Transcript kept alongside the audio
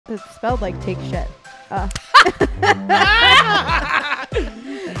It's spelled like take shit. Take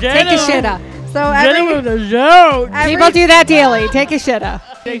a shitta. So every with a joke. People do that daily. Take a shitta.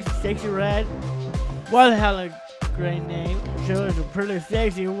 Sexy Red. What the hell a great name. She was a pretty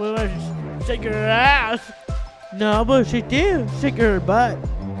sexy woman. Shake her ass. No, but she did shake her butt.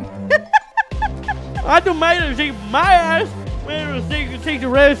 I don't mind her shake my ass. When her shake the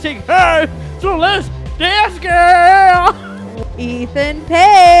red, shake her. So let's dance, girl. Ethan Page.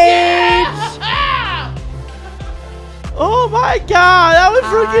 Yeah! Oh my God! I was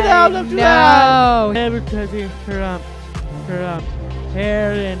freaking out after that. Every touching her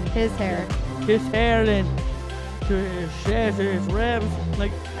hair and His hair. and to his chest and his ribs.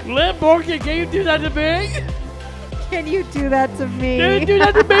 Like, Limborg, can you do that to me? Can you do that to me? Can you do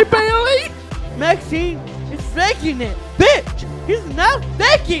that to me, Bailey? Maxine is faking it. Bitch! She's not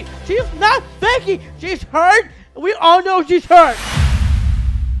faking! She's not faking! She's hurt! We all know she's hurt!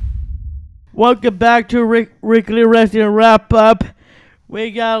 Welcome back to Weekly Wrestling Wrap Up.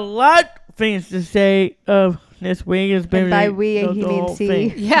 We got a lot of things to say of this week. It's been And by we, he means he.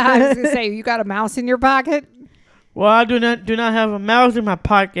 Yeah, I was gonna say, you got a mouse in your pocket? Well, I do not have a mouse in my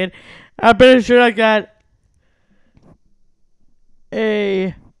pocket. I'm pretty sure I got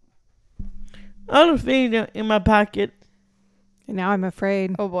a other thing in my pocket. And now I'm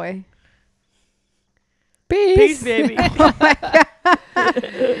afraid. Oh boy. Peace. Peace, baby.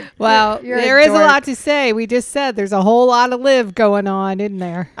 Well, You're a there is a dork. lot to say. We just said there's a whole lot of live going on, isn't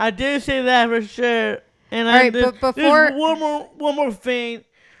there? I did say that for sure. And All right, but before- there's one more thing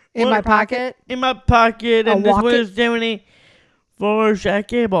In my pocket. in my pocket, and this one wallet? is definitely for Shaq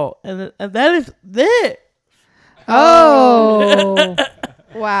Cable, and that is this. Oh.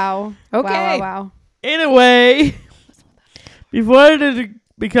 Wow. Okay. Wow. Anyway, before it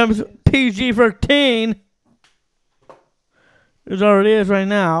becomes PG-13, it already is right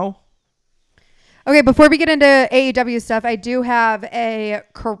now. Okay, before we get into AEW stuff, I do have a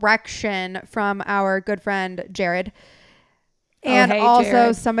correction from our good friend Jared. And hey, also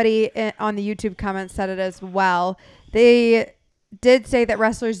Jared. somebody on the YouTube comments said it as well. They did say that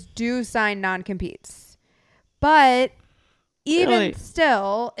wrestlers do sign non-competes. But even Really?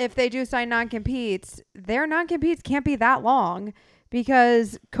 still, if they do sign non-competes, their non-competes can't be that long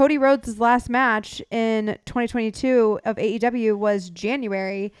because Cody Rhodes' last match in 2022 of AEW was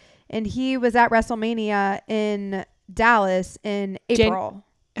January, and he was at WrestleMania in Dallas in April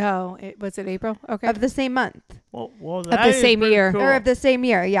Was it April? Okay. of the same month. Well, Of that the is same pretty year. cool. Or of the same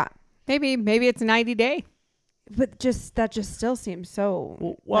year, yeah. Maybe it's 90 day. But that just still seems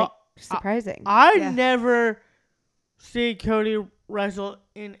so Well, surprising. I Yeah. never see Cody wrestle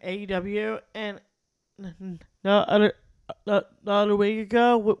in AEW, and the other week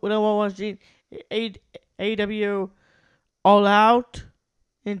ago when I was watching AEW All Out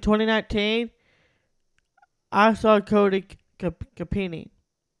in 2019, I saw Cody competing.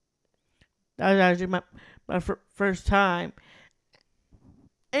 That was actually my first time.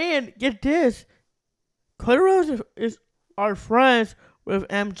 And get this, Cody Rhodes is our friends with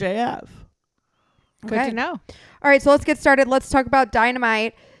MJF. Good Okay. to know. All right, so let's get started. Let's talk about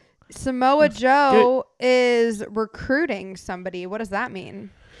Dynamite. Samoa Joe is recruiting somebody. What does that mean?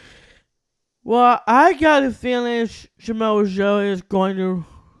 Well, I got a feeling Samoa Joe is going to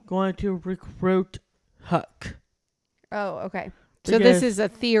recruit Huck. Oh, okay. So this is a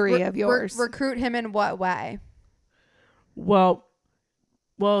theory of yours. Recruit him in what way? Well,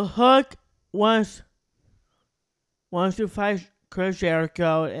 Huck wants to fight Chris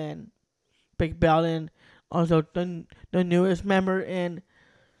Jericho and Big Bell, and also the newest member in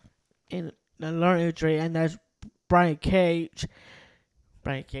the learning tree, and that's Brian Cage.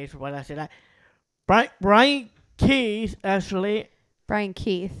 Brian Cage, what I said that. Brian Keys, actually. Brian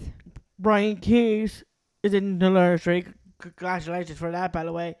Keith. Brian Keys is in the learning tree. Congratulations for that, by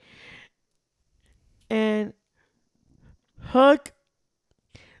the way. And Hook,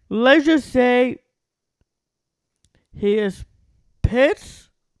 let's just say he is pissed.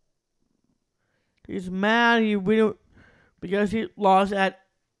 He's mad. Because he lost at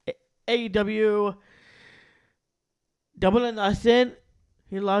AEW Double or Nothing.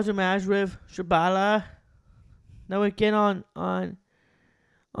 He lost a match with Shibata. Now again on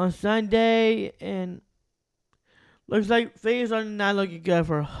Sunday, and looks like things are not looking good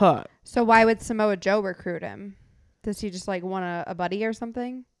for Huck. So why would Samoa Joe recruit him? Does he just like want a buddy or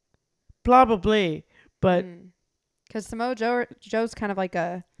something? Probably, but Because Samoa Joe's kind of like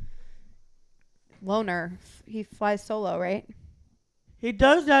a loner. He flies solo, right? he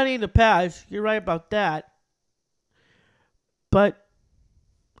does that in the past. You're right about that. But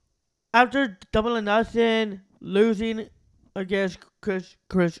after Double or Nothing losing against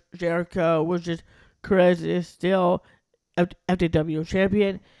Chris Jericho, which is Chris is still FTW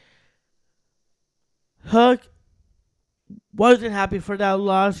champion. Hook wasn't happy for that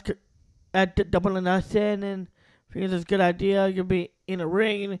loss at Double or Nothing, and thinks it's a good idea. You'll be in a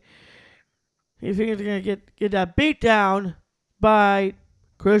ring. He thinks he's gonna get that beat down by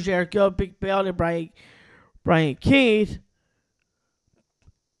Chris Jericho, Big Bill, and Brian Keith.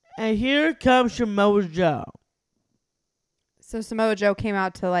 And here comes Samoa Joe. So Samoa Joe came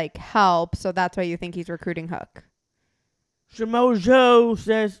out to like help, so that's why you think he's recruiting Hook. Samoa Joe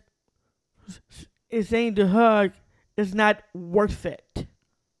is saying to Hook, it's not worth it.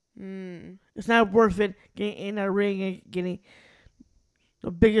 It's not worth it getting in that ring and getting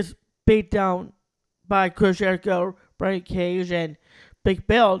the biggest beatdown by Chris Jericho, Brian Cage, and Big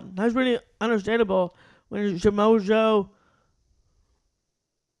Bill. That's really understandable when Samoa Joe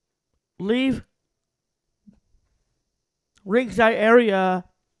leave ringside area.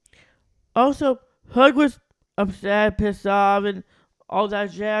 Also, Hook was upset, pissed off, and all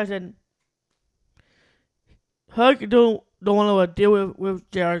that jazz, and Hook don't want to deal with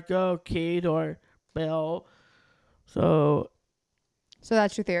Jericho, Keith, or Bill. So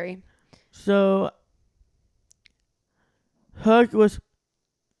that's your theory. So Hook was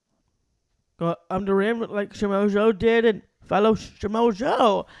under rim like Samoa Joe did and follow Samoa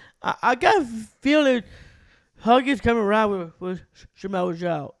Joe. I got a feeling Hook is coming around with Samoa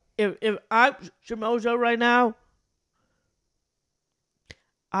Joe. If I'm Samoa Joe right now,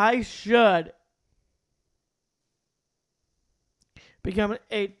 I should become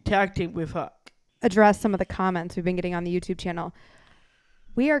a tag team with Hook. Address some of the comments we've been getting on the YouTube channel.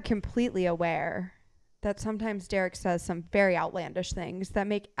 We are completely aware that sometimes Derek says some very outlandish things that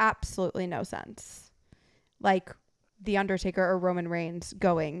make absolutely no sense. Like The Undertaker or Roman Reigns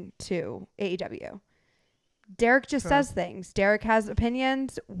going to AEW. Derek just says things. Derek has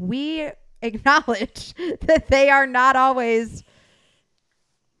opinions. We acknowledge that they are not always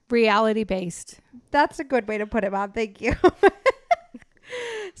reality based. That's a good way to put it, Mom. Thank you.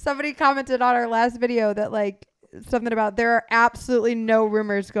 Somebody commented on our last video that like something about there are absolutely no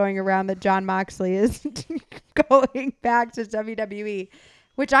rumors going around that Jon Moxley is going back to WWE,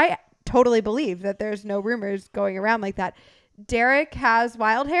 which I totally believe that there's no rumors going around like that. Derek has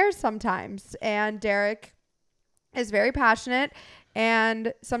wild hairs sometimes, and Derek is very passionate,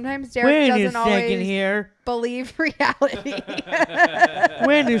 and sometimes Derek doesn't always believe reality.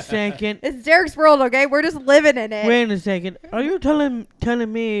 Wait a second. It's Derek's world, okay? We're just living in it. Wait a second. Are you telling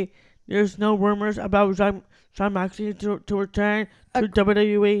me there's no rumors about Jon Moxley to return to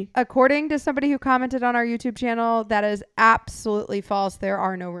WWE? According to somebody who commented on our YouTube channel, that is absolutely false. There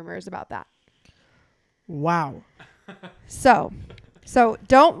are no rumors about that. Wow. So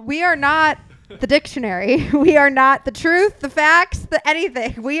we are not the dictionary. We are not the truth, the facts, the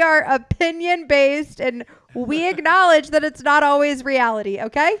anything. We are opinion based, and we acknowledge that it's not always reality.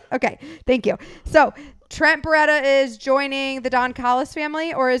 Okay. Thank you. So Trent Beretta is joining the Don Callis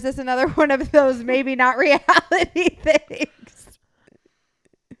family, or is this another one of those maybe not reality things?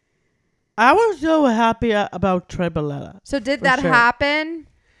 I was so happy about Trent Beretta. So did that happen?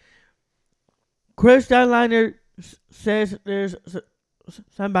 Chris Statlander says there's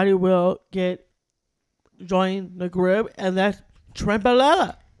somebody will join the group, and that's Trent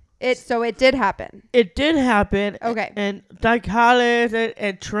Beretta. So it did happen. It did happen. Okay. And Don Callis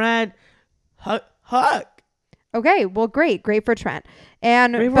and Trent Huck. Okay, well, great for Trent.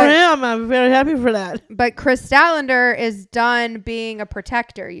 And great for him. I'm very happy for that. But Chris Statlander is done being a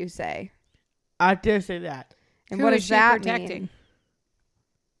protector, you say? I did say that. And what does that mean?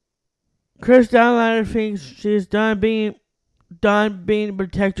 Chris Statlander thinks she's done being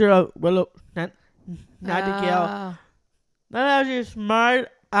protector of Willow, not Nightingale. Not actually smart.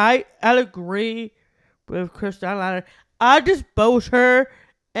 I agree with Chris Statlander. I just boast her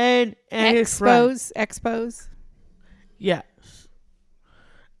and his friends. Expose. Yes.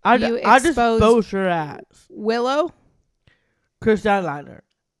 I just boast her ass. Willow? Chris Statlander.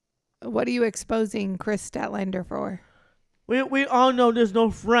 What are you exposing Chris Statlander for? We all know there's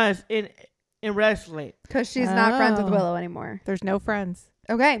no friends in wrestling. Because she's not friends with Willow anymore. There's no friends.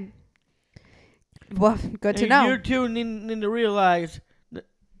 Okay. Well, good to know. You two need to realize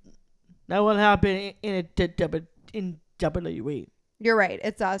that will happen in WWE. You're right.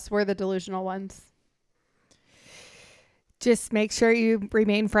 It's us. We're the delusional ones. Just make sure you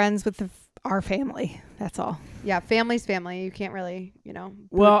remain friends with our family. That's all. Yeah, family's family. You can't really,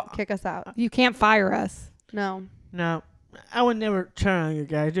 kick us out. You can't fire us. No. I would never turn on you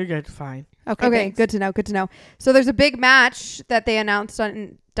guys. You guys are fine. Okay. Good to know. So there's a big match that they announced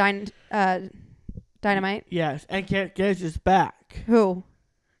on Dynamite. Yes, and guess is back. Who?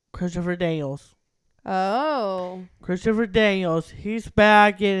 Christopher Daniels. Oh. Christopher Daniels, he's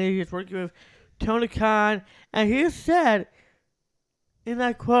back and he's working with Tony Khan, and he said in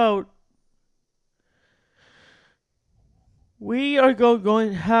that quote, "We are going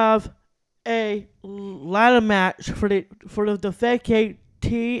to have a ladder match for the vacate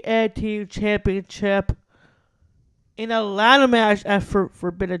TNT Championship in a ladder match at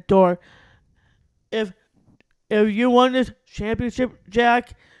Forbidden Door. If you won this championship,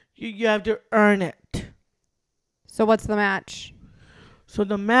 Jack, you have to earn it." So what's the match? So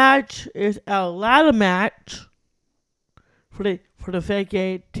the match is a ladder match for the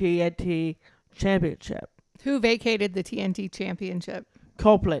vacate TNT Championship. Who vacated the TNT Championship?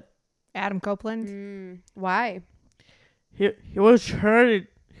 Copeland. Adam Copeland. Why? He was hurt.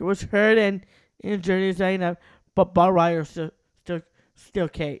 He was hurt and injured. He's saying that, but barbed wire still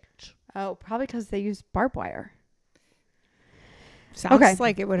cage. Oh, probably because they use barbed wire. Sounds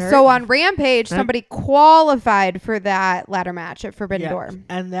like it would hurt. So on Rampage, somebody qualified for that ladder match at Forbidden Door.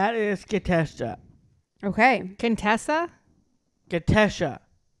 And that is Gatesha. Okay. Contessa? Gatesha.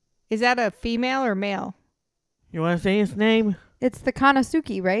 Is that a female or male? You want to say his name? It's the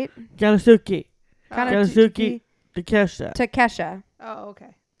Kanasuki, right? Kanasuki. Kanasuki Takesha. Takesha. Oh,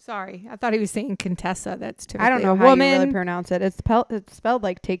 okay. Sorry. I thought he was saying Contessa. That's typically I don't know a how woman. you really pronounce it. It's spelled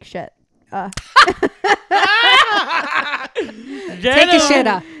like take shit. Take a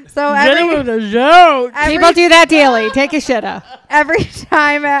shitta. So People do that daily. Take a shitta. every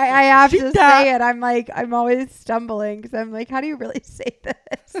time I have to say it, I'm always stumbling because I'm like, how do you really say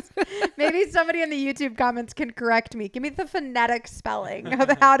this? Maybe somebody in the YouTube comments can correct me. Give me the phonetic spelling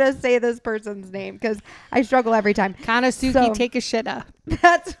of how to say this person's name because I struggle every time. Kanasuki, take a shitta.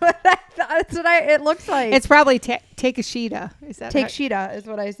 That's what I thought. That's what it looks like. It's probably take a shita. Is that take shita is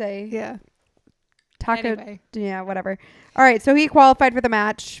what I say. Yeah. Taco. Anyway. Yeah, whatever. All right, so he qualified for the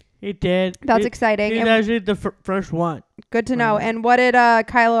match. He did. That's exciting. He's actually the first one. Good to know. And what did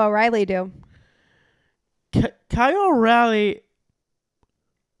Kyle O'Reilly do? Kyle O'Reilly,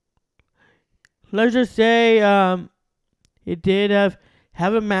 let's just say he did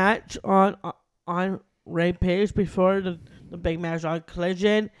have a match on Rampage before the big match on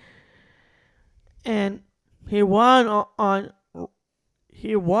Collision. And he won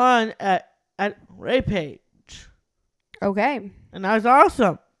at Rampage. Okay. And that was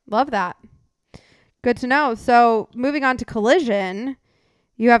awesome. Love that. Good to know. So moving on to Collision,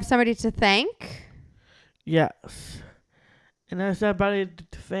 you have somebody to thank. Yes. And that's somebody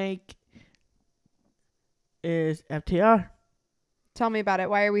to thank is FTR. Tell me about it.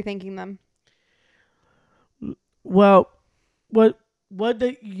 Why are we thanking them? Well, what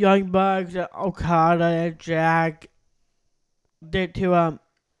the Young Bucks, Okada, and Jack did to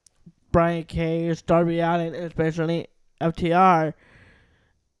Brian Cage, Darby Allin, and especially FTR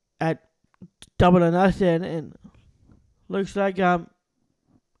at Double or Nothing, and looks like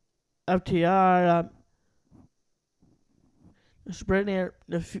FTR spreading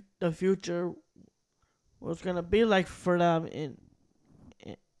the future was gonna be like for them in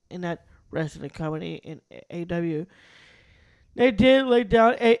that wrestling company in AEW. They did lay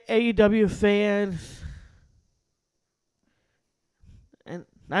down AEW fans, and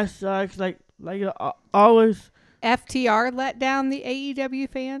that sucks. Like always. FTR let down the AEW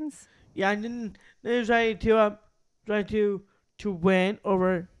fans? Yeah, and then they're trying to win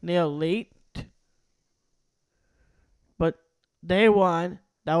over the Elite, but they won.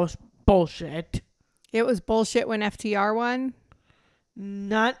 That was bullshit. It was bullshit when FTR won?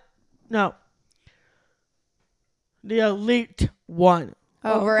 No. The Elite won.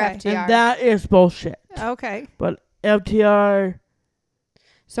 Over okay. FTR. And that is bullshit. Okay. But FTR...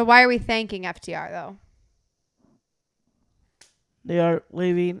 So why are we thanking FTR, though? They are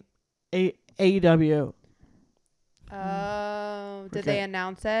leaving AEW. Oh, did Okay. they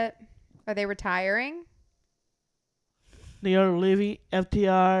announce it? Are they retiring? They are leaving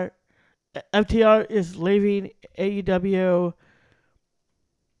FTR. FTR is leaving AEW.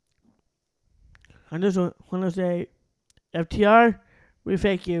 I just want to say, FTR, we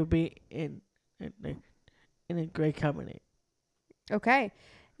thank you be in a great company. Okay.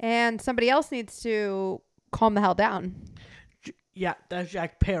 And somebody else needs to calm the hell down. Yeah, that's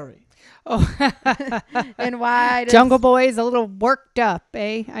Jack Perry. Oh. And why does Jungle Boy's a little worked up,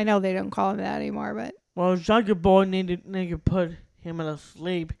 eh? I know they don't call him that anymore, but Well, Jungle Boy need to put him to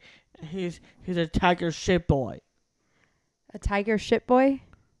sleep. He's a tiger shit boy. a tiger shit boy?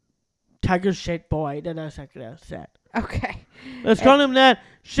 Tiger shit boy. That's exactly what I said. Okay. Let's call him that.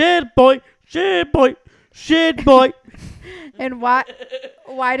 Shit boy. Shit boy. Shit boy. And why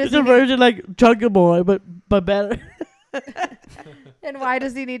does It's he a version like Jungle Boy, but better. and why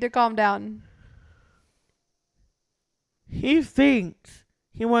does he need to calm down? He thinks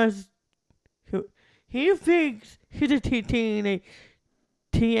he wants. He thinks he's a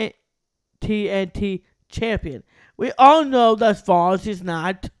TNT champion. We all know that's false. He's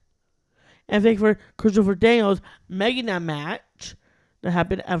not. And thanks for Christopher Daniels making that match that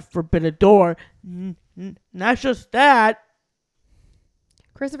happened at Forbidden Door. Not just that.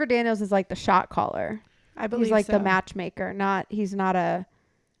 Christopher Daniels is like the shot caller. I believe He's like so. the matchmaker. He's not a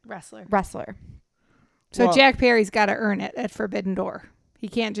wrestler. So Well, Jack Perry's got to earn it at Forbidden Door. He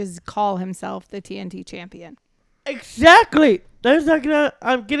can't just call himself the TNT champion. exactly. That's not gonna.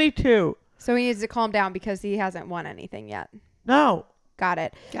 I'm getting to. So he needs to calm down because he hasn't won anything yet. No. Got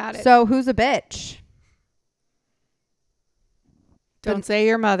it. Got it. So who's a bitch? Don't say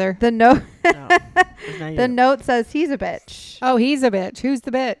your mother. The note. No. It's not The you. note says he's a bitch. Oh, he's a bitch. Who's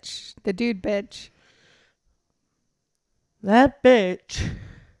the bitch? The dude bitch. That bitch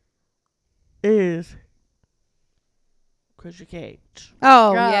is Christian Cage.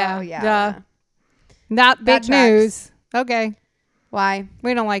 Oh, yeah. yeah. Duh. Not That big tracks. news. Okay. Why?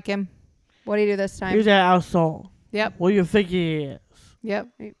 We don't like him. What do you do this time? He's at our soul. Yep. What do you think he is? Yep.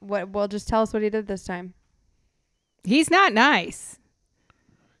 What? Well, just tell us what he did this time. He's not nice.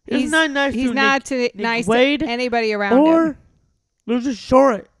 He's not nice He's to not Nick nice Wade to anybody around or him.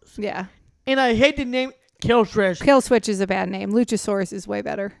 Luchasaurus. Yeah. And I hate the name Killswitch. Kill Switch is a bad name. Luchasaurus is way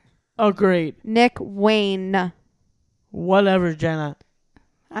better. Agreed. Nick Wayne. Whatever, Jenna.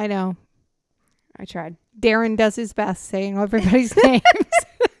 I know. I tried. Darren does his best saying everybody's names.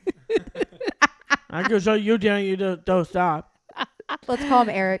 I can show you, Jenna. You don't stop. Let's call him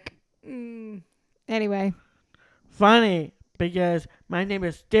Eric. Anyway. Funny, because my name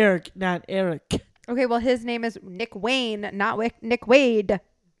is Derek, not Eric. Okay, well, his name is Nick Wayne, not Nick Wade.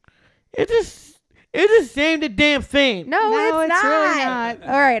 It's the same damn thing. No, it's not. really not.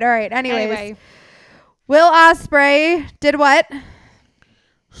 All right. Anyways, Anyway. Will Ospreay did what?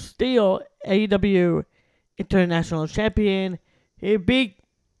 Still AEW International Champion. He beat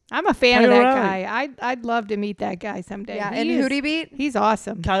I'm a fan of Kyle that O'Reilly. guy. I'd love to meet that guy someday. Yeah, and who'd he beat? He's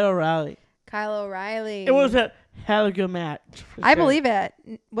awesome. Kyle O'Reilly. Kyle O'Reilly. It was a hell of a good match. for I sure. believe it.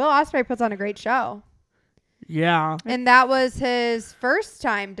 Will Ospreay puts on a great show. Yeah, And that was his first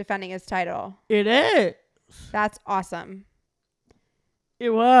time defending his title. it is. That's awesome. It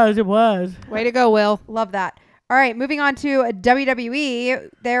was. Way to go, Will. Love that. All right, moving on to WWE.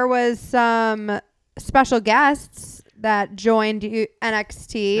 There was some special guests that joined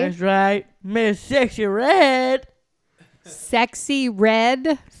NXT. That's right. Miss Sexy Red. Sexy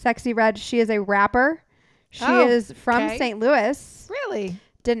Red. Sexy Red, she is a rapper. She Oh, is from okay. St. Louis. Really?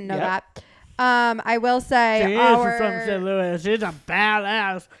 Didn't know Yep. that. I will say She is from St. Louis. She's a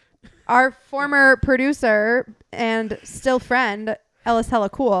badass. our former producer and still friend, Ellis Hella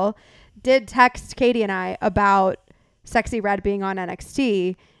Cool, did text Katie and I about Sexy Red being on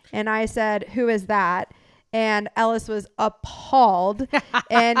NXT. And I said, who is that? And Ellis was appalled.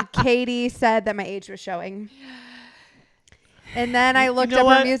 And Katie said that my age was showing. And then I looked know up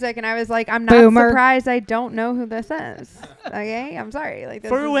what? her music and I was like, I'm not Boomer. surprised I don't know who this is. Okay? I'm sorry. Like, this,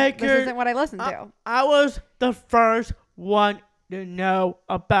 For is, record, this isn't what I listen to. I was the first one to know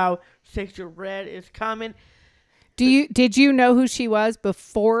about Sexy Red is coming. Did you know who she was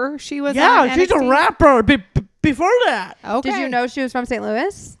before she was on Yeah, she's a NXT? rapper before that. Okay. Did you know she was from St.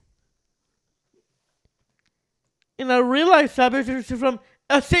 Louis? And I realized that she's from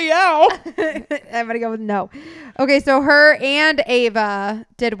SCL. I'm going to go with no. Okay, so her and Ava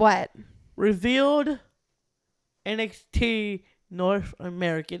did what? Revealed NXT North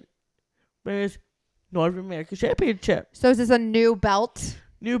American Women's North American Championship. So is this a new belt?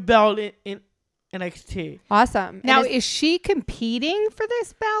 New belt in NXT. Awesome. Now, And is she competing for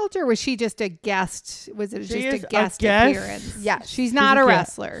this belt, or was she just a guest? Was it She just is a a guest guest. appearance? Yes. She's not a a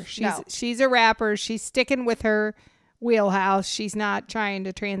guest. wrestler. No. She's a rapper. She's sticking with her wheelhouse. She's not trying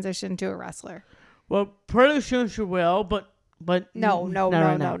to transition to a wrestler. Well, pretty soon she will, but no. not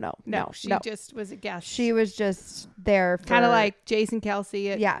right now. She no. just was a guest. She was just there for kind of like Jason Kelsey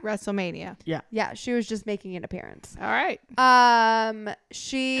at Yeah. WrestleMania. yeah, she was just making an appearance. All right.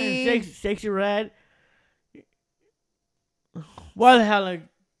 She And Sexy Red. What the hell a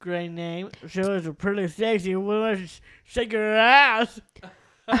great name. She was a pretty sexy woman. Shake her ass.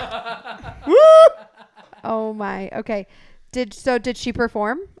 Woo! Oh my. Okay. Did she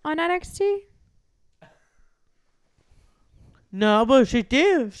perform on NXT? No, but she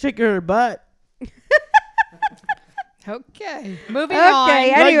did shake her butt. Okay. Moving Okay, on.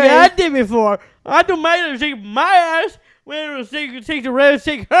 Anyways. Like I did before. I don't mind her shake my ass. When take the red,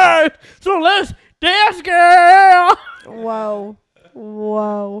 take her. So let's dance, girl.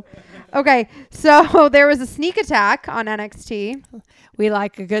 Whoa. Okay, so there was a sneak attack on NXT. We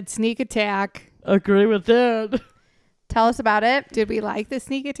like a good sneak attack. Agree with that. Tell us about it. Did we like the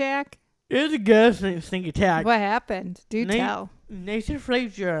sneak attack? It was a good sneak attack. What happened? Do tell. Nathan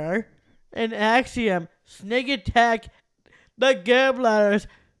Frazier and Axiom sneak attack the Gamblers.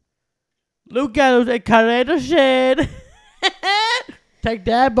 Luke Gallows and Carrera Shed. Take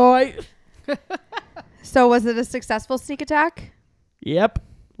that, boys. So was it a successful sneak attack? Yep.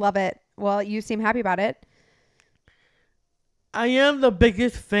 Love it. Well, you seem happy about it. I am the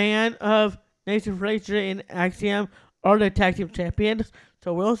biggest fan of Nathan Frazier and Axiom are the tag team champions.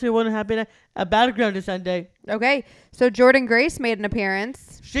 So we'll see what happens at Battleground this Sunday. Okay, so Jordan Grace made an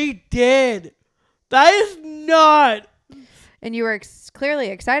appearance. She did. That is not. And you were clearly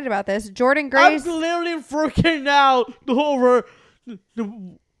excited about this. Jordan Grace. I'm literally freaking out over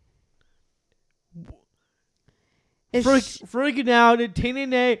freaking out the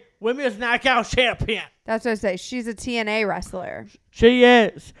TNA Women's Knockout Champion. That's what I say. She's a TNA wrestler. She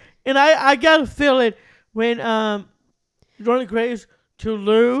is. And I got a feeling when Jordan Grace to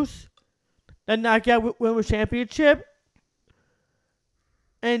lose the Knockout Women's Championship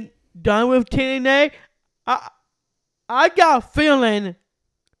and done with TNA, I got a feeling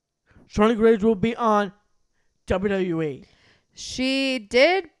Jordan Grace will be on WWE. She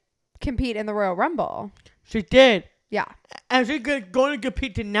did compete in the Royal Rumble. She did. Yeah. And she's going to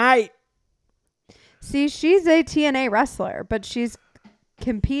compete tonight. See, she's a TNA wrestler, but she's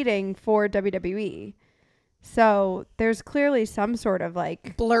competing for WWE. So there's clearly some sort of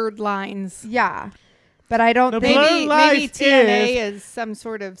like blurred lines. Yeah. But I don't think maybe TNA is some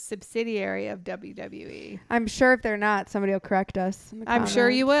sort of subsidiary of WWE. I'm sure if they're not, somebody will correct us. I'm sure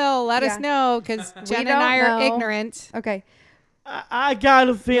you will. Let us know because Jen and I are ignorant. Okay. I got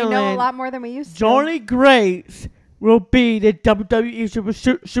a feeling. We know a lot more than we used to. Jordan Grace will be the WWE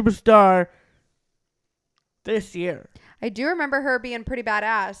superstar this year. I do remember her being pretty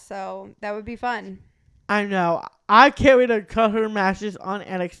badass, so that would be fun. I know. I can't wait to cut her matches on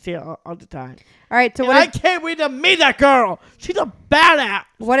NXT all the time. All right, so I can't wait to meet that girl. She's a badass.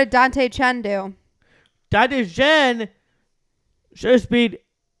 What did Dante Chen do? Dante Chen just beat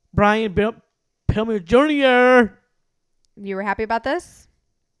Brian Pillman Jr. You were happy about this?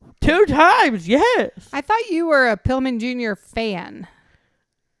 2 times, yes. I thought you were a Pillman Jr. fan.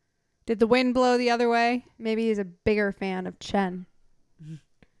 Did the wind blow the other way? Maybe he's a bigger fan of Chen.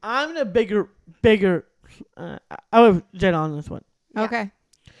 I'm the bigger. I was Jen on this one. Yeah. Okay.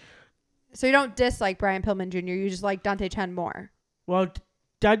 So you don't dislike Brian Pillman Jr. You just like Dante Chen more. Well,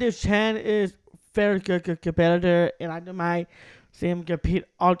 Dante Chen is very good competitor, and I might see him compete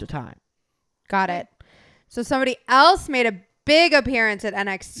all the time. Got it. So somebody else made a big appearance at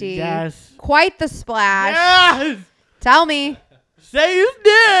NXT. Yes. Quite the splash. Yes. Tell me. Say his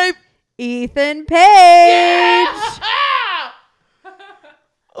name. Ethan Page. Yeah.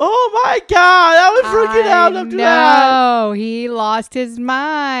 Oh my God! I was freaking out after that. No, he lost his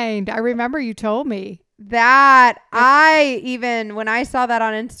mind. I remember you told me that. When I saw that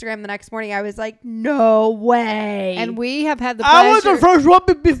on Instagram the next morning, I was like, no way. And we have had the pleasure. I was the first one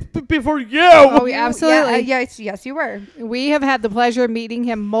before you. Oh, absolutely. Yes, you were. We have had the pleasure of meeting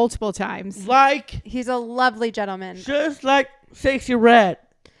him multiple times. Like, he's a lovely gentleman. just like Sexy Red.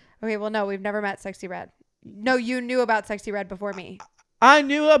 Okay, well, no, we've never met Sexy Red. No, you knew about Sexy Red before me. I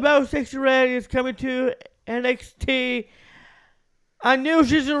knew about Sexy Red is coming to NXT. I knew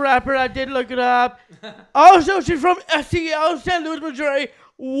she's a rapper. I did look it up. Also, she's from SCL, St. Louis, Missouri.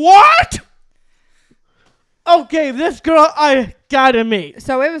 What? Okay, this girl I gotta meet.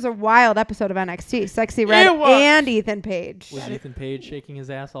 So it was a wild episode of NXT. Sexy Red and Ethan Page. Was Ethan Page shaking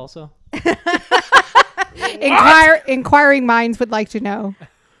his ass also? Inquiring minds would like to know.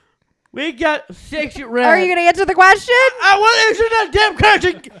 We got Sexy Red. Are you going to answer the question? I want to answer that damn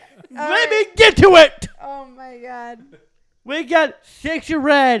question. Let me get to it. Oh, my God. We got Sexy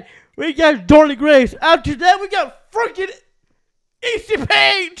Red. We got Jordan Grace. After that, we got freaking Ethan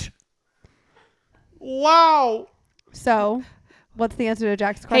Page. Wow. So, what's the answer to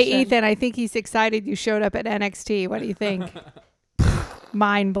Jack's question? Hey, Ethan, I think he's excited you showed up at NXT. What do you think?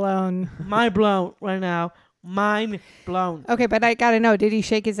 Mind blown. Mind blown right now. Mind blown. Okay, but I got to know, did he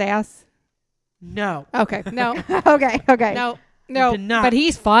shake his ass? No. Okay, no. Okay. No, did not. but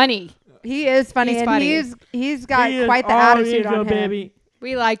he's funny. He is funny, He's and funny. he's got He is quite the all attitude ego, on him. baby.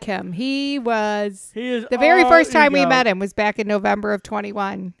 We like him. He was... He is The very all first time we ego. met him was back in November of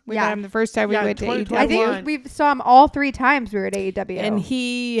 21. We Yeah. met him the first time we Yeah, went to 2021. AEW. I think we saw him all 3 times we were at AEW. And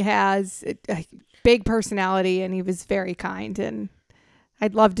he has... big personality, and he was very kind. And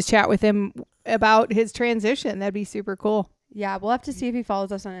I'd love to chat with him about his transition. That'd be super cool. Yeah, we'll have to see if he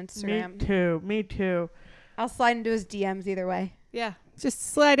follows us on Instagram. Me too. I'll slide into his DMs either way. Yeah,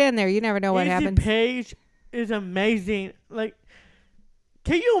 just slide in there. You never know what happens. Paige is amazing. Like,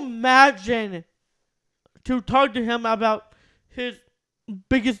 can you imagine to talk to him about his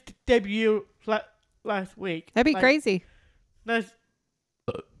biggest debut last week? That'd be crazy. That's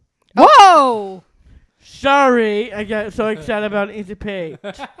Whoa! sorry, I got so excited about Easy Paige.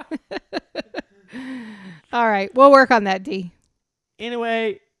 All right, we'll work on that, D.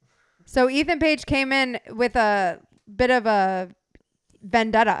 Anyway, So Ethan Page came in with a bit of a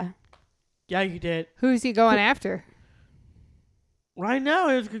vendetta. yeah, you did. Who's he going after? Right now,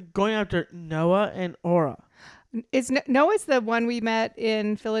 it's going after Noah and Aura. Noah's the one we met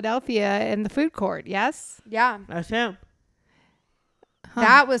in Philadelphia in the food court, yes? Yeah, That's him. Huh.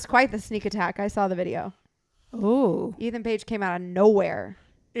 that was quite the sneak attack. I saw the video. Ooh. Ethan Page came out of nowhere.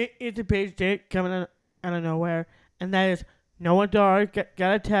 Easy Paige did coming out of nowhere, and that is Noah Dar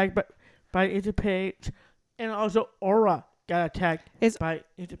got attacked by Easy Paige, and also Aura got attacked by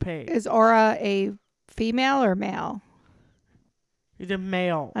Easy Paige. Is Aura a female or male? He's a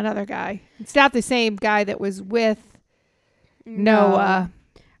male. Another guy. It's not the same guy that was with Noah.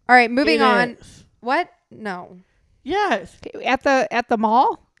 All right, moving It on. is. What? No. Yes. At the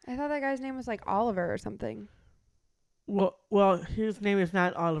mall? I thought that guy's name was like Oliver or something. Well, his name is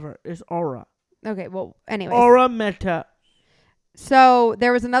not Oliver. It's Aura. Okay, well, anyways. Aura Meta. So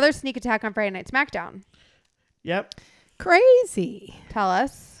there was another sneak attack on Friday Night SmackDown. Yep. Crazy. Tell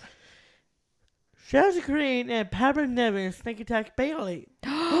us. Chelsea Green and Pepper Nevin sneak attack Bailey.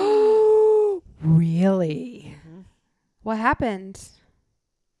 Really? What happened?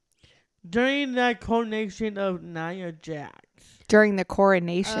 During the coronation of Nia Jax. During the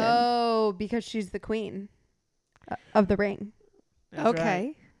coronation. Oh, because she's the queen of the ring. That's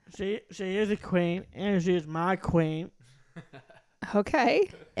Okay. right. She is a queen, and she is my queen. Okay.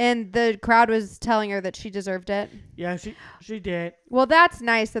 And the crowd was telling her that she deserved it. Yeah, she did. Well, that's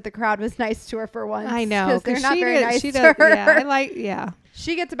nice that the crowd was nice to her for once. I know. Because they're not very nice she to does, her. Yeah.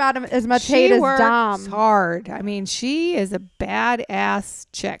 She gets about as much She hate as works Dom. hard. I mean, she is a badass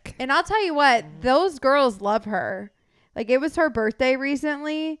chick. And I'll tell you what, those girls love her. Like, it was her birthday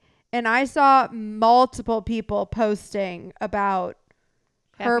recently, and I saw multiple people posting about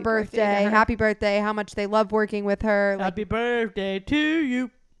her birthday, happy birthday, how much they love working with her. Like, Happy birthday to you.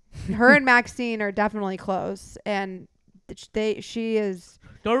 her and Maxine are definitely close, and she is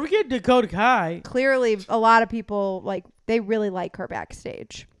Don't forget Dakota Kai. clearly a lot of people like they really like her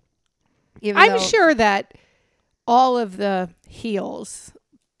backstage. I'm sure that all of the heels,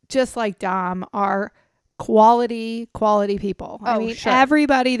 just like Dom, are quality people. I Oh, mean, sure.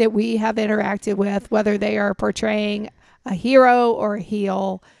 everybody that we have interacted with, whether they are portraying a hero or a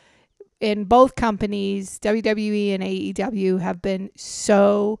heel in both companies, WWE and AEW, have been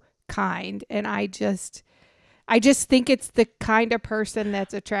so kind. And I just think it's the kind of person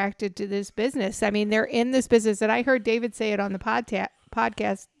that's attracted to this business. I mean, they're in this business, and I heard David say it on the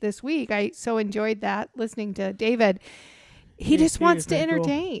podcast this week. I so enjoyed that, listening to David. He just wants to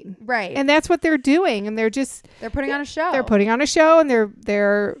entertain. right, And that's what they're doing. And they're putting on a show. They're putting on a show, and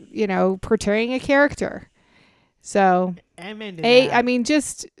they're portraying a character. So, I mean,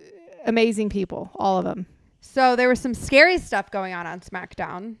 just amazing people, all of them. So there was some scary stuff going on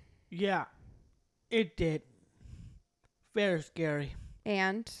SmackDown, Yeah, it did. Very scary.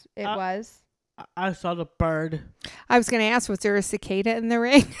 and it was. I saw the bird. I was going to ask, was there a cicada in the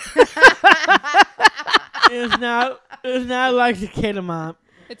ring? It's not like cicada, Mom.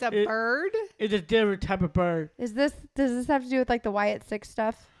 It's a bird? It's a different type of bird. Does this have to do with like the Wyatt Six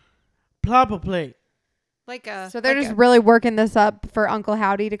stuff? Probably. So they're just really working this up for Uncle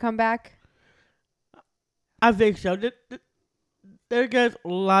Howdy to come back? I think so. There's a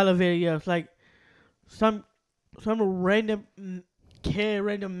lot of videos, like some random kid,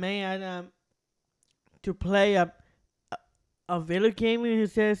 random man, to play a video game, and he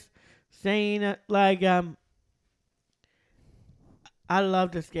says, saying like, I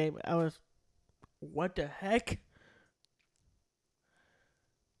love this game. What the heck?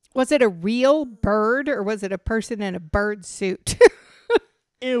 Was it a real bird, or was it a person in a bird suit?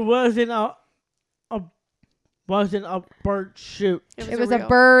 It wasn't a bird shoot. It was a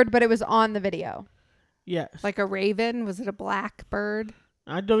bird, but it was on the video. Yes. Like a raven? Was it a black bird?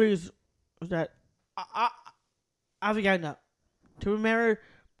 I don't think it was that. I think I know. To remember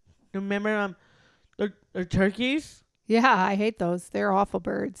the turkeys. Yeah, I hate those. They're awful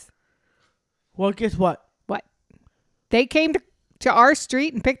birds. Well, guess what? What? They came to our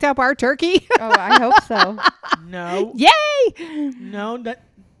street and picked up our turkey? Oh, I hope so. No. Yay! No,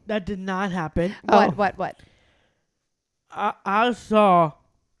 that did not happen. Oh. What? I saw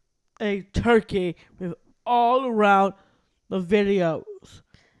a turkey with all around the videos.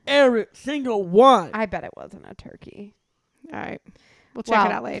 Every single one. I bet it wasn't a turkey. All right. We'll check it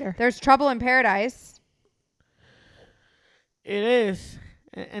Well, out later. There's trouble in paradise. It is.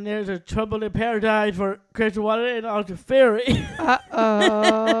 And there's a trouble in paradise for Chris Water and Arthur Ferry.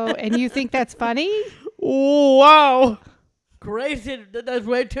 Uh-oh. And you think that's funny? Oh, wow. Crazy. That's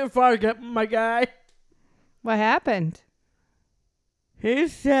way too far, my guy. What happened? He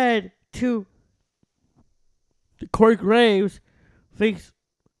said to Corey Graves, thinks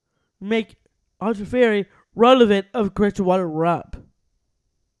make Arthur Ferry relevant of Chris Water Rub.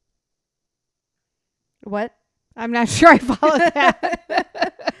 What? I'm not sure I followed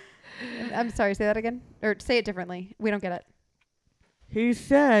that. I'm sorry. Say that again, or say it differently. We don't get it. He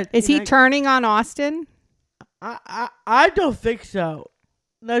said, Is he turning on Austin? I don't think so.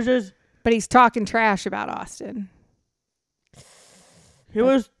 That's just But he's talking trash about Austin.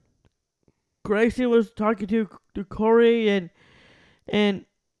 Grayson was talking to Corey and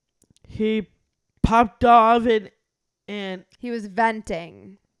he popped off and He was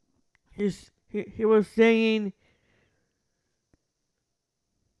venting. he was saying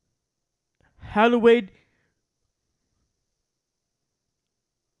how to wait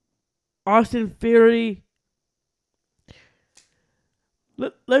Austin Theory.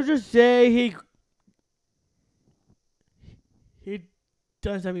 Let's just say he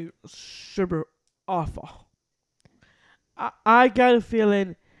does something super awful. I got a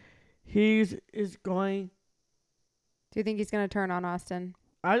feeling is going. Do you think he's going to turn on Austin?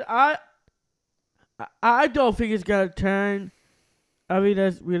 I don't think he's gonna turn. I mean,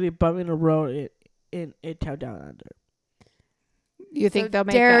 that's really bumping the road in Town Down Under. You think they'll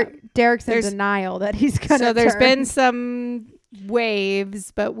make Derek's in There's- denial that he's going to So there's turn. been some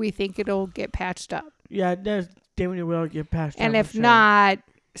waves, but we think it'll get patched up. Yeah, that's definitely will get past. And that if for sure. not,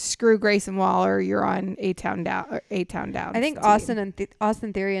 screw Grayson Waller. You're on A-Town Down. A-Town Down. I think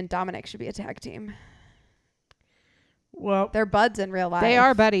Austin Theory and Dominic should be a tag team. well, They're buds in real life. They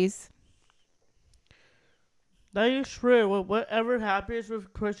are buddies. that is true. Whatever happens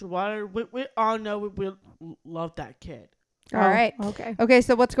with Chris Water, we all know we love that kid. All right. Okay. Okay,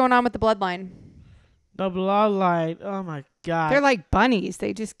 so what's going on with the bloodline? The bloodline. Oh my god. They're like bunnies.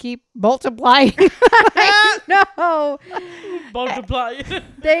 They just keep multiplying. No, multiply.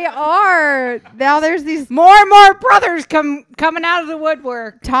 they are. Now there's these More and more brothers coming out of the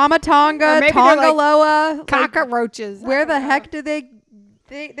woodwork. Tama Or Tonga, maybe they're like Tongaloa. Like, Cockroaches. where the heck do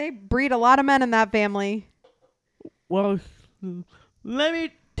they breed a lot of men in that family? Well, let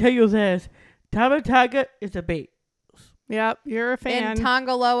me tell you this: Tamatanga is a bait, Yep, you're a fan. And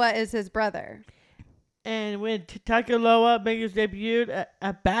Tongaloa is his brother. and when Takaloa made his debut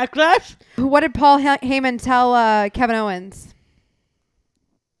at Backlash, What did Paul Heyman tell Kevin Owens?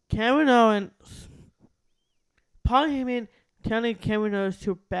 Kevin Owens, Paul Heyman telling Kevin Owens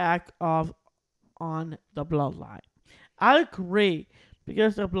to back off on the bloodline. I agree,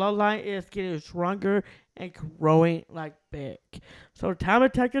 because the bloodline is getting stronger and growing like big. So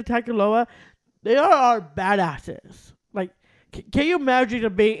Tamatanga Takaloa, they are our badasses. Like, can you imagine to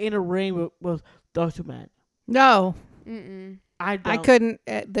be in a ring with those two men? No, Mm-mm. I don't. I couldn't.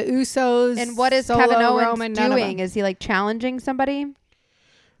 The Usos. And what is Solo, Kevin Owens Roman, none of doing? them. Is he like challenging somebody?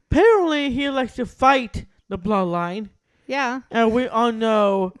 Apparently, he likes to fight the bloodline, Yeah, and we all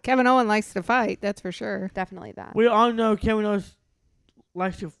know Kevin Owens likes to fight. That's for sure. Definitely that. Kevin Owens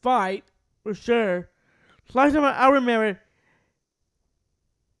likes to fight for sure. Last time I remember,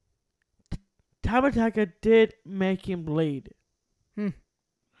 Tamatanga did make him bleed. Hmm.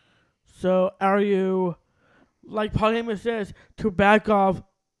 So are you, like Paul Heyman says, to back off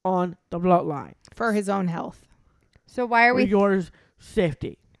on the bloodline For his own health. So why are for we yours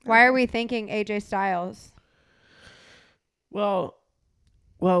safety? why are we thinking AJ Styles? Well,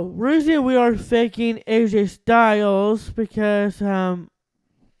 reason we are faking AJ Styles because I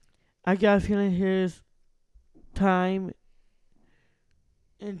got a feeling his time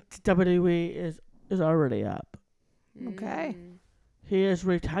in WWE is already up. Okay. Mm. He is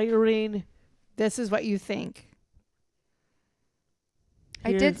retiring. This is what you think.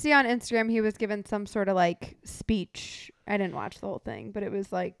 I He did is- see on Instagram he was given some sort of like speech. I didn't watch the whole thing, but it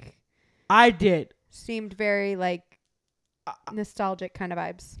was like I did. seemed very like nostalgic kind of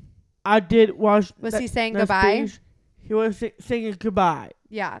vibes. I did watch. Was that- he saying that goodbye? speech. He was singing goodbye,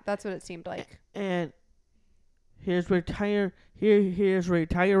 Yeah, that's what it seemed like. and he is retiring. He is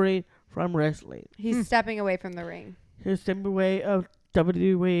retiring from wrestling. He's stepping away from the ring. his stepping away of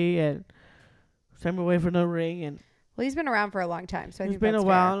WWE and stepping away from the ring, and Well, he's been around for a long time, so I it's think been that's a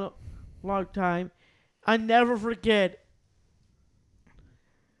fair. while, long time. I never forget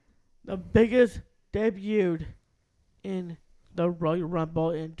the biggest debut in the Royal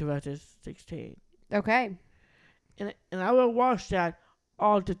Rumble in 2016, Okay. and I will watch that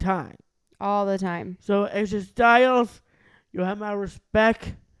all the time. All the time. So AJ Styles, you have my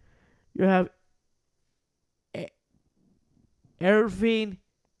respect. You have everything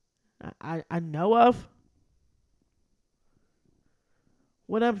I know of.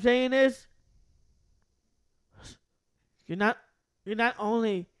 What I'm saying is, you not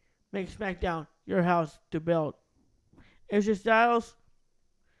only make SmackDown your house to build. AJ Styles,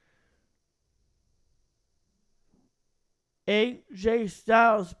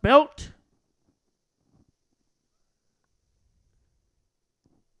 built.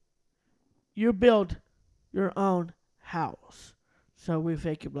 You build your own house. So we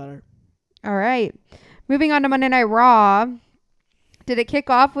thank you, brother. All right. Moving on to Monday Night Raw. Did it kick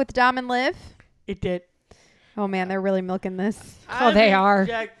off with Dom and Liv? It did. Oh, man, they're really milking this. Oh, they are.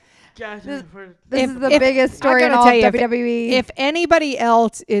 This is the If- biggest I story in gotta all tell of you, WWE. If anybody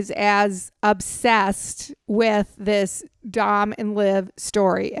else is as obsessed with this Dom and Liv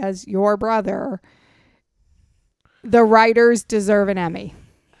story as your brother, the writers deserve an Emmy.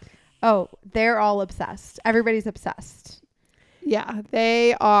 Oh, they're all obsessed. Everybody's obsessed. Yeah,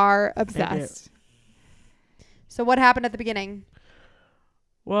 they are obsessed. So what happened at the beginning?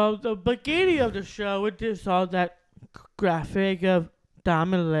 Well, the beginning of the show, it just saw that graphic of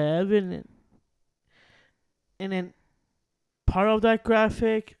Dom and Liv, and then part of that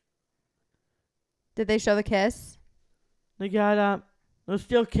graphic, Did they show the kiss? they got a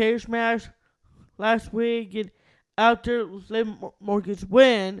steel cage match last week, and after Liv Morgan's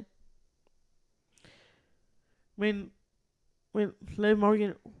win, when Liv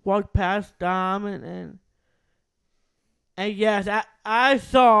Morgan walked past Dom, and yes, I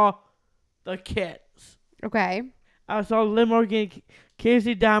saw the kids. Okay. I saw Liv Morgan,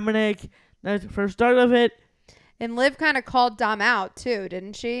 Casey Dominic. That's the first start of it. And Liv kind of called Dom out too,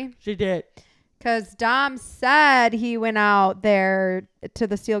 didn't she? She did. Because Dom said he went out there to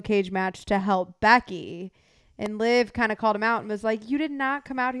the steel cage match to help Becky. And Liv kind of called him out and was like, you did not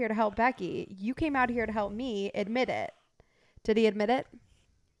come out here to help Becky. You came out here to help me. Admit it. Did he admit it?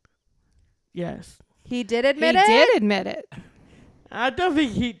 Yes. He did admit it? He did admit it. I don't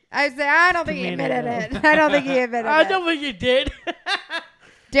think he. I don't think he admitted it. I don't think he admitted I it. don't think he did.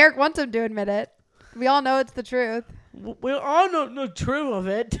 Derek wants him to admit it. We all know it's the truth. We all know the truth of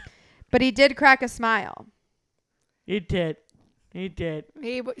it. But he did crack a smile. He did. He did.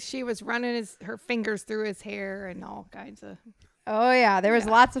 She was running her fingers through his hair and all kinds of. Oh, yeah. There was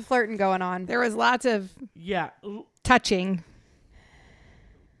lots of flirting going on. There was lots of Yeah. touching.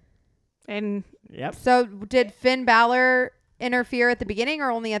 And Yep. So did Finn Balor interfere at the beginning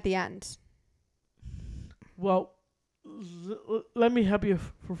or only at the end? Well, let me help you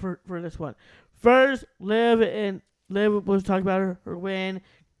for this one. First, Liv was talking about her win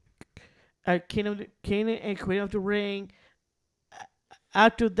at King and Queen of the Ring.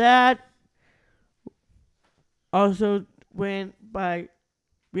 After that, also win by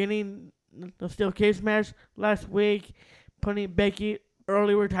winning the steel cage match last week, putting Becky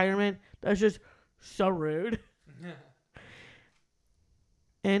early retirement. That's just so rude.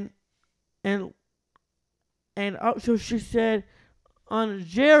 and also she said on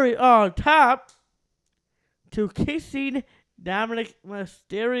Jerry on top to kissing Dominic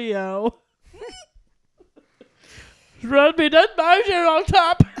Mysterio. Run me, that's my Jerry on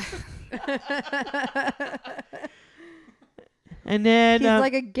top. And then He's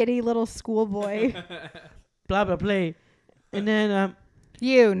like a giddy little schoolboy. blah blah blah. And then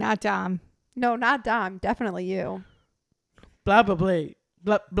you, not Dom. No, not Dom. Definitely you. blah blah blah.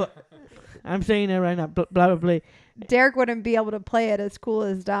 Blah blah. I'm saying it right now. Blah blah blah. Derek wouldn't be able to play it as cool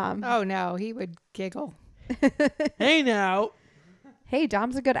as Dom. Oh, no. He would giggle. Hey now. Hey,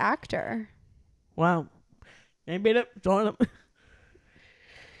 Dom's a good actor. Wow. Ain't beat up. Join them.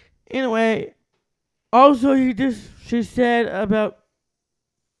 Anyway, also she said about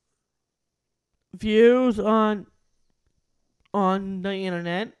views on the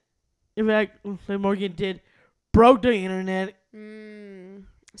internet. In fact, Liv Morgan broke the internet.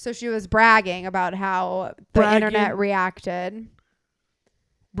 So she was bragging about how the internet reacted.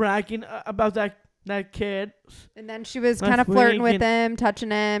 Bragging about that kid. And then she was Last kind of flirting week with him, touching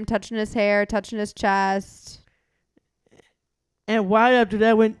his hair, touching his chest. And right after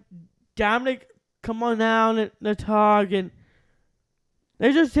that, when Dominic come on down and talk, and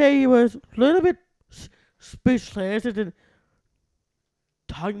they just say he was a little bit speechless and didn't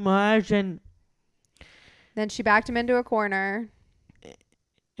talk much, and Then she backed him into a corner.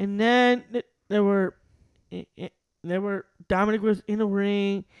 then there were Dominic was in the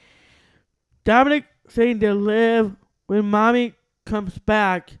ring. Dominic saying to Liv, when mommy comes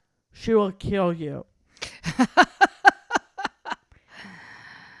back, she will kill you.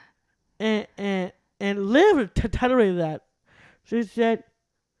 and Liv tolerated that. She said,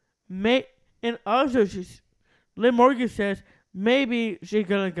 and also Liv Morgan says, maybe she's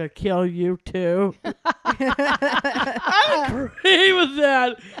gonna kill you too. I agree with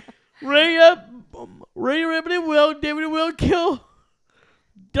that. Ray Ribbon will, David will kill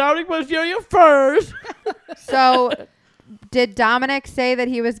Dominic Mysterio first. So, did Dominic say that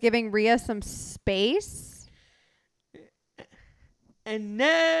he was giving Rhea some space? And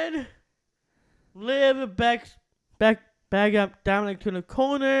then Liv back up Dominic to the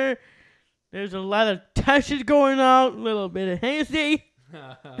corner. There's a lot of touches going on, a little bit of handsy.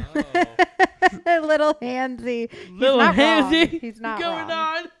 Little handsy. Little He's not handsy wrong. He's not going wrong.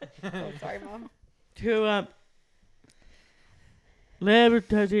 on. Oh, sorry, Mom. To Liv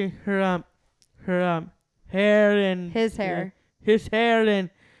touching her hair and His hair. his hair and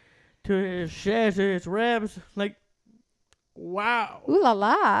to his chest, his ribs. Like, wow. Ooh la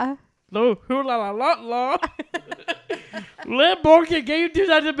la. No, hoo la la la la. Liv Morgan, can you do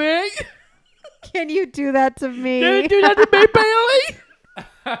that to me? Can you do that to me? Can you do that to me, Bailey?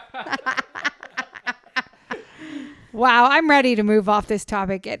 Wow, I'm ready to move off this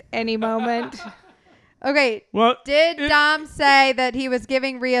topic at any moment. Okay. What? Did Dom say that he was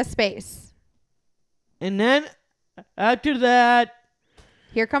giving Rhea space? And then after that,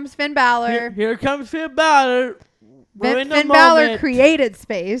 Here comes Finn Balor. here comes Finn Balor. Finn Balor created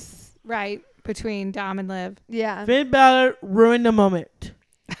space. Right, between Dom and Liv. Yeah. Finn Balor ruined the moment.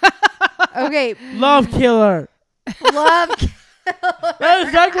 Okay. Love killer. Love. That's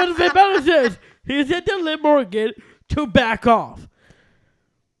exactly what Finn Balor says. He said to Liv Morgan to back off.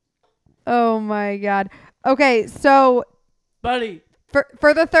 Oh my God. Okay, so Buddy,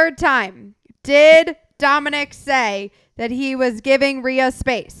 for the third time, did Dominic say that he was giving Rhea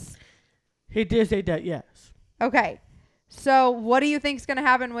space? he did say that, yes. Okay. So what do you think's going to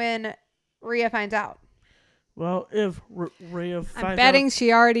happen when Rhea finds out? Well, if Rhea finds I'm betting out,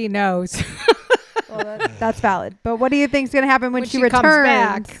 she already knows. Well, that's valid. But what do you think's going to happen when she returns? comes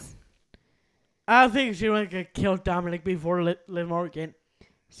back. I think she went to kill Dominic before Liv Morgan.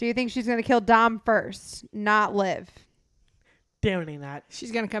 So you think she's going to kill Dom first, not Liv? Definitely not.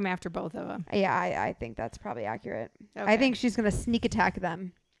 She's going to come after both of them. Yeah, I think that's probably accurate. Okay. I think she's going to sneak attack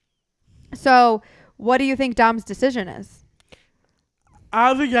them. So what do you think Dom's decision is?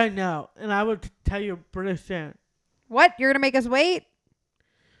 I think I know, and I will tell you pretty soon. What? You're going to make us wait?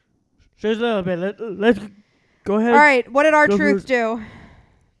 Just a little bit. Let's go ahead. All right. What did our Go truth for do?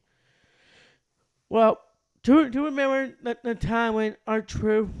 Well, to remember the time when our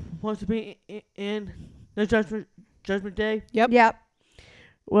truth wants to be in the judgment day. Yep.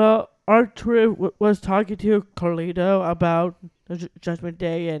 Well, our truth was talking to Carlito about the judgment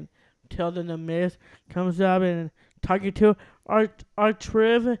day, and till then the Miz comes up and talking to our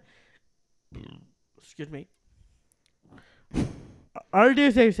truth. Excuse me. Our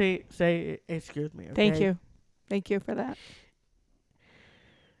dude say excuse me. Okay? Thank you for that.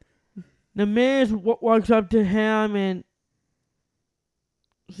 The Miz walks up to him and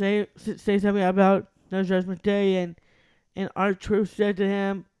say something about the Judgment Day, and R-Truth said to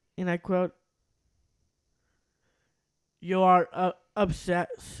him, and I quote, "You are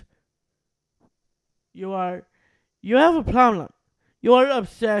obsessed. You have a problem. You are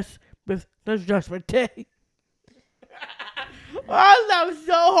obsessed with the Judgment Day." Oh, that was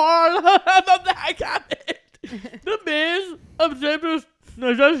so hard. I thought that got it. The Miz obsessed with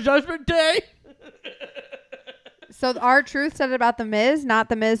the Judgment Day. So our truth said it about the Miz, not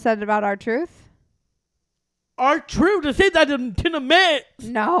the Miz said it about our truth? Our truth to say that to the Miz.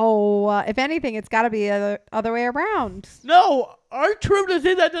 No. If anything, it's got to be the other way around. No, our truth to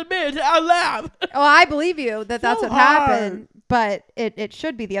say that to the Miz out loud. Oh, I believe you that's So what hard. happened, but it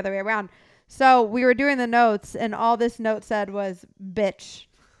should be the other way around. So we were doing the notes, and all this note said was bitch.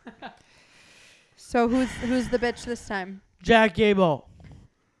 So who's the bitch this time? Jack Gable.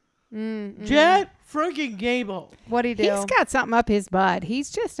 Mm-hmm. Jack freaking Gable. What'd he do? He's got something up his butt. He's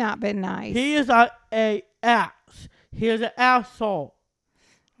just not been nice. He is a ass. He is an asshole.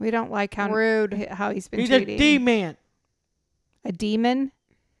 We don't like how Rude. he's been He's treating. a D-man. A demon?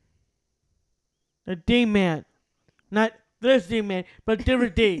 A D-man. Not this D-man, but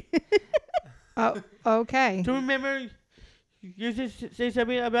different D. Oh, okay. Do you remember you just say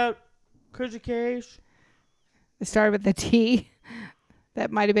something about Christian Cage? It started with the T. That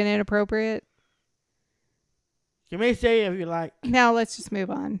might have been inappropriate. You may say if you like. Now let's just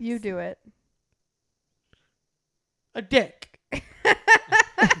move on. You do it. A dick.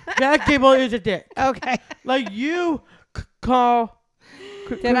 Jack Gable is a dick. Okay. Like you call.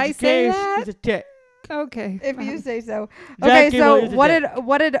 Did I say Case that? is a dick. Okay. If you say so. Jack Okay, Gable so is a dick.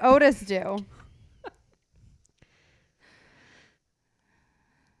 what did Otis do?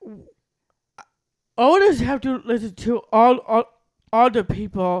 Otis have to listen to all the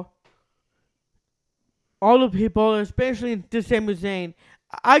people. All the people, especially the Sami Zayn.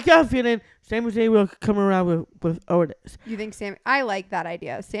 I got a feeling Sami Zayn will come around with Otis. You think I like that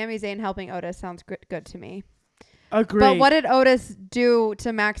idea. Sami Zayn helping Otis sounds good to me. Agreed. But what did Otis do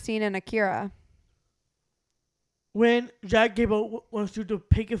to Maxine and Akira? When Jack Gable wants to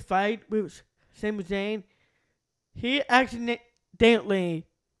pick a fight with Sami Zayn, he accidentally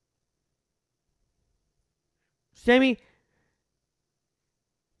Sami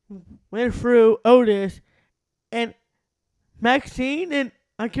went through Otis, and Maxine and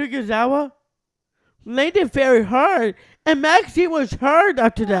Akira Tozawa landed very hard, and Maxine was hurt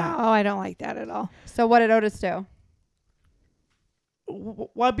after that. Oh, I don't like that at all. So what did Otis do?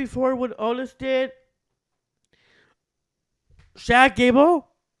 What before what Otis did? Jack Gable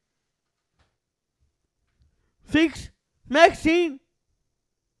thinks Maxine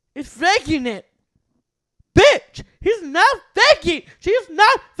is faking it. Bitch, he's not faking. She's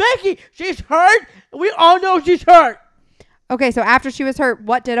not faking. She's hurt. We all know she's hurt. Okay, so after she was hurt,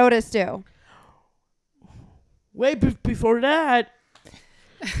 what did Otis do? Way before that,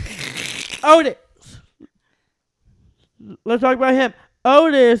 Otis. Let's talk about him.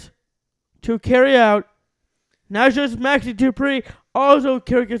 Otis to carry out not just Maxi Dupree, also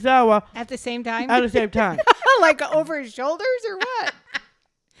Kirisawa At the same time? at the same time. Like over his shoulders or what?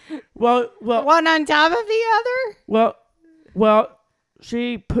 Well, One on top of the other? well.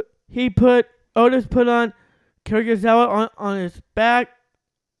 Otis put on Kirisawa on his back,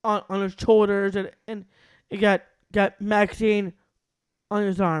 on his shoulders, and it got Maxine on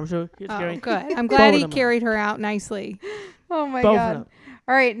his arm. So he's Oh, carrying good. I'm glad both he of them. carried her out nicely. Oh my both of god. them.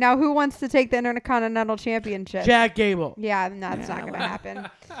 All right, now who wants to take the Intercontinental Championship? Jack Gable. Yeah, that's not Yeah, going to happen.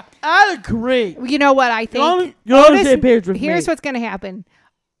 I agree. You know what I think? You're on the same page with Here's me. what's going to happen.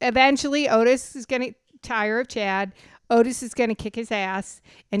 Eventually, Otis is going to tire of Chad. Otis is going to kick his ass,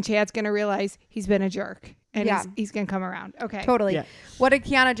 and Chad's going to realize he's been a jerk, and Yeah. he's going to come around. Okay. Totally. Yes. What did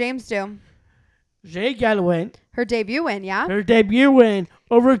Kiana James do? Jay got to win. Her debut win, yeah? Her debut win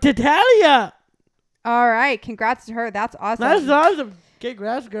over Titalia. All right, congrats to her. That's awesome. That's awesome.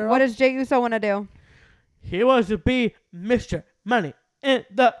 Congrats, girl. What does Jey Uso want to do? He wants to be Mr. Money in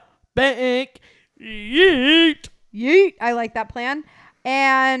the Bank. Yeet. Yeet. I like that plan.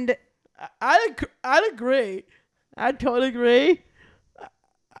 And I'd agree. I totally agree.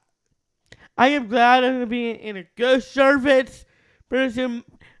 I am glad I'm going to be in a good service. Pretty soon,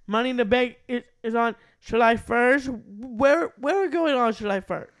 Money in the Bank is on July 1st. Where are we going on July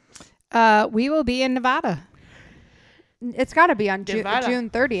 1st? We will be in Nevada. it's got to be on June Nevada.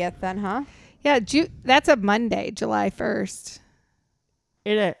 30th then, huh? Yeah, that's a Monday, July 1st.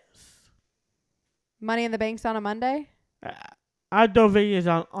 It is. Money in the Bank's on a Monday? I don't think it's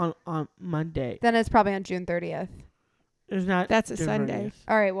on Monday. Then it's probably on June 30th. It's not. That's a June Sunday. 30th.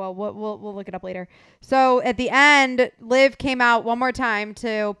 All right, well, we'll look it up later. So at the end, Liv came out one more time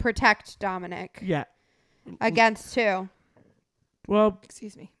to protect Dominic Yeah. against who? Well,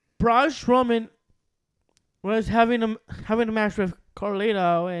 Excuse me. Braun Strowman was having a match with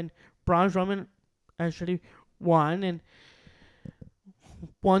Carlito, and Braun Strowman actually won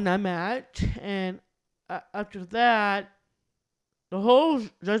that match. And after that, the whole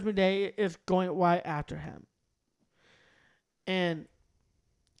Judgment Day is going right after him. And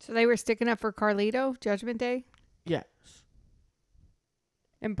So they were sticking up for Carlito, Judgment Day? yes,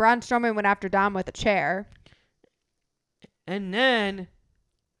 And Braun Strowman went after Dom with a chair. and then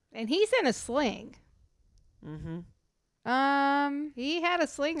And he's in a sling. He had a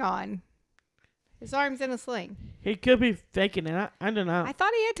sling on. His arm's in a sling. he could be faking it. I don't know. I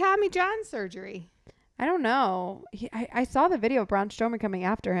thought he had Tommy John surgery. I don't know. I saw the video of Braun Strowman coming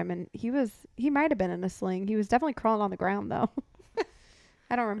after him, and he might have been in a sling. He was definitely crawling on the ground, though.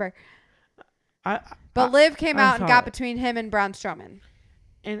 I don't remember. But Liv came out and got between him and Braun Strowman.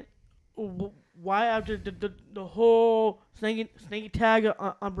 And why after the whole sneaky tag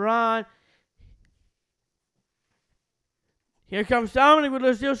on Braun, here comes Dominic with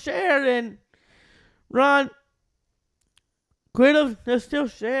a steel chair, and Ron Guido the steel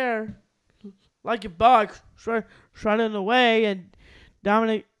chair like a box running away, and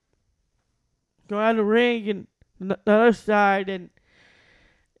Dominic go out of the ring, and the other side, and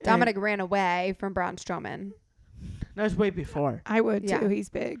Dominic ran away from Braun Strowman. that was way before. I would too. Yeah. He's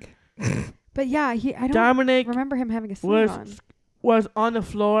big. But yeah, I don't Dominic remember him having a sling on. was on the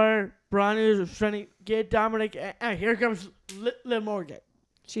floor. Braun was trying to get Dominic, and here comes Liv Morgan.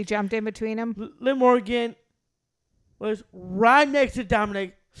 She jumped in between him. Liv Morgan was right next to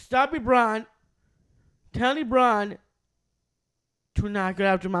Dominic, stopping Braun, telling Braun to not go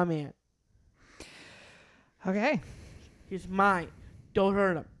after my man. Okay. He's mine. Don't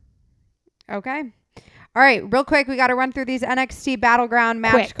hurt him. Okay. All right, real quick, we got to run through these NXT Battleground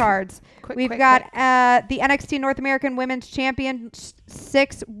match Quick. cards. We've Quick. got the NXT North American Women's Champion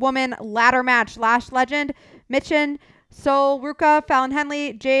 6-woman ladder match. Lash Legend, Mitchin, Sol Ruka, Fallon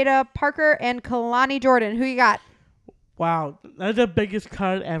Henley, Jada Parker, and Kalani Jordan. Who you got? Wow, that's the biggest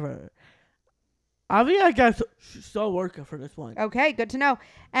card ever. I think I got so working for this one. Okay, good to know.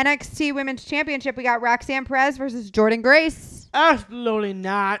 NXT Women's Championship, we got Roxanne Perez versus Jordan Grace. Absolutely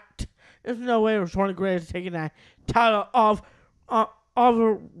not. There's no way Jordan Grace is taking that title off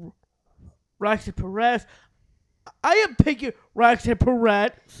Roxanne Perez. I am picking Roxanne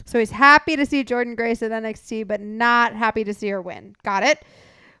Perez. So he's happy to see Jordan Grace at NXT, but not happy to see her win. Got it.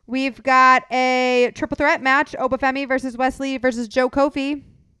 We've got a triple threat match: Obafemi versus Wesley versus Joe Kofi.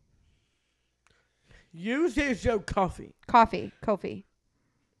 You say Joe Coffey. Kofi.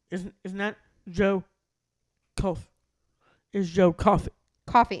 Isn't that Joe Coffey? It's Joe Coffey.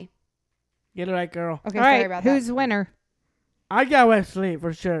 Coffee. Get it right, girl. Okay, All sorry right. about Who's that. the winner? I got Wesley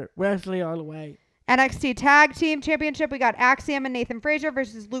for sure. Wesley all the way. NXT Tag Team Championship, we got Axiom and Nathan Frazier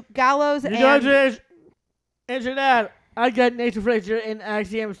versus Luke Gallows. You know And what? Answer that. I got Nathan Frazier and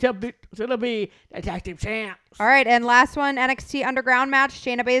Axiom still be the tag team champs. all right, and last one, NXT Underground match: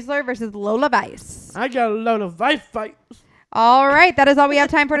 Shayna Baszler versus Lola Vice. I got a load of vice fights. All right, that is all we have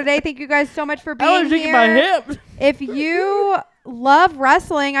time for today. Thank you guys so much for I being was thinking here. my hips. If you love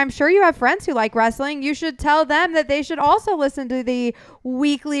wrestling, I'm sure you have friends who like wrestling. You should tell them that they should also listen to the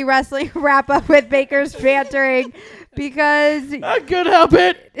weekly wrestling wrap up with Baker's Bantering, because I could help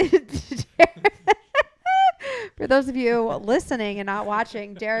it. for those of you listening and not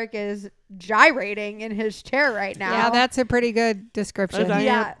watching, Derek is gyrating in his chair right now. Yeah, that's a pretty good description. That's-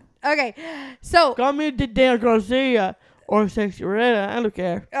 yeah. Okay, so Call me Dan Garcia or Sexy Rita. I don't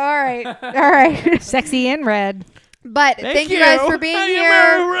care. all right. Sexy in red. But thank you guys for being I here. am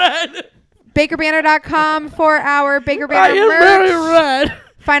very red. BakerBanter.com for our Baker I Banter am merch. very red.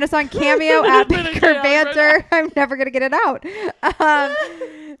 Find us on Cameo at Baker Banter. I'm never going to get it out.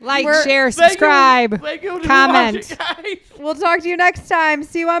 Like, We're- share, subscribe. Thank you for comment. watching, guys. We'll talk to you next time.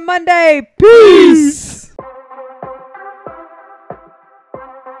 See you on Monday. Peace.